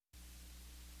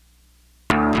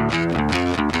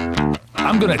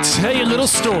I'm gonna tell you a little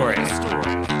story.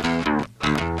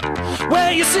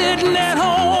 Well, you're sitting at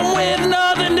home with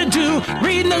nothing to do,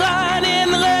 reading the line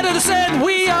in the letter that said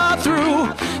we are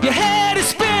through. Your head is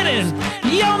spinning,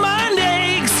 your mind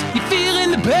aches, you're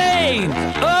feeling the pain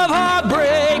of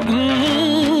heartbreak.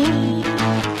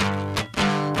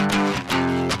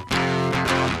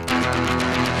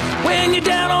 When you're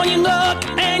down on your luck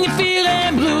and you're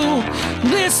feeling blue,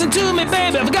 listen to me,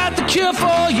 baby, I've got the cure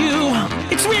for you.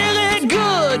 It's really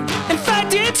good, in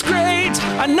fact it's great.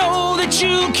 I know that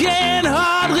you can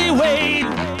hardly wait.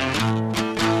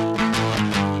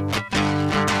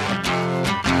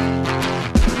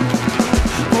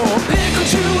 Oh, pickle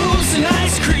juice and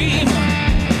ice cream,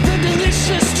 the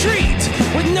delicious treat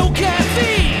with no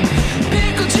caffeine.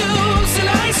 Pickle juice and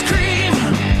ice cream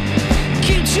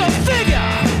keeps your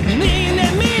figure lean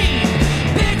and mean.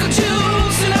 Pickle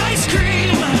juice and ice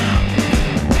cream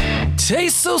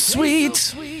tastes so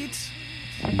sweet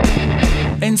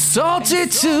and salty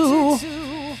too,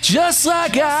 just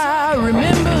like I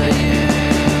remember you.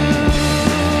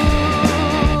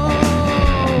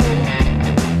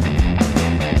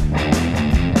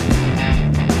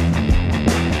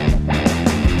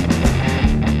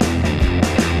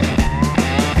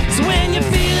 So when you're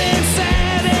feeling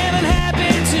sad and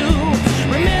unhappy too,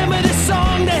 remember this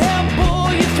song to help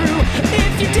pull you through.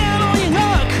 If you're down on your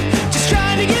luck, just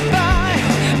trying to get by,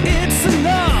 it's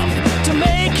enough to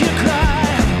make you cry.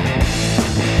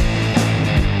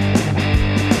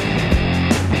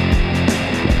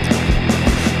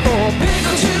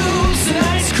 Pickle juice and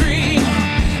ice cream,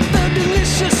 the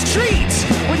delicious treat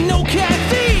with no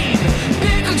caffeine.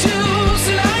 Pickle juice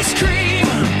and ice cream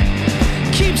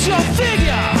keeps your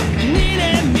figure lean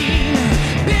and mean.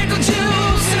 Pickle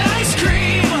juice and ice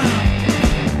cream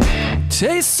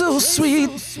tastes so sweet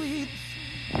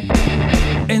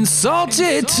and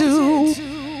salty too,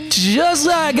 just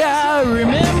like I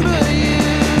remember you.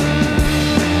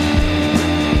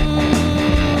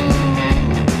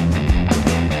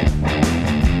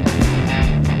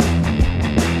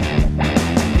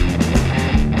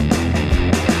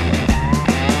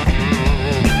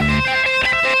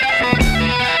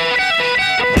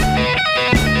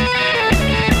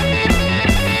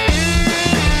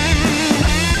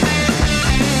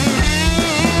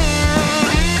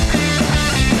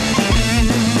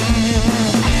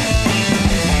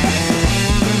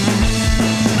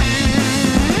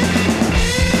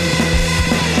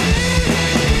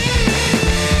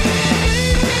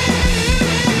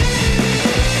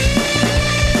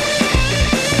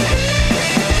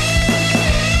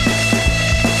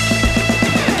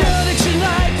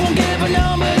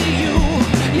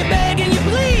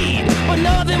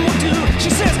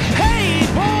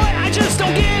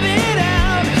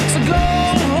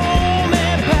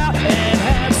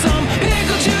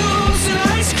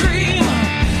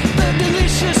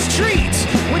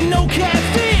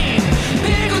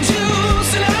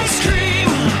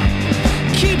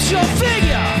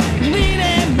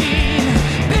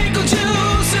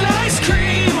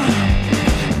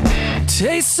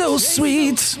 Tastes so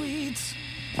sweet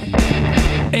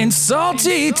and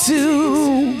salty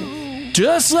too,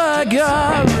 just like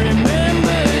I remember.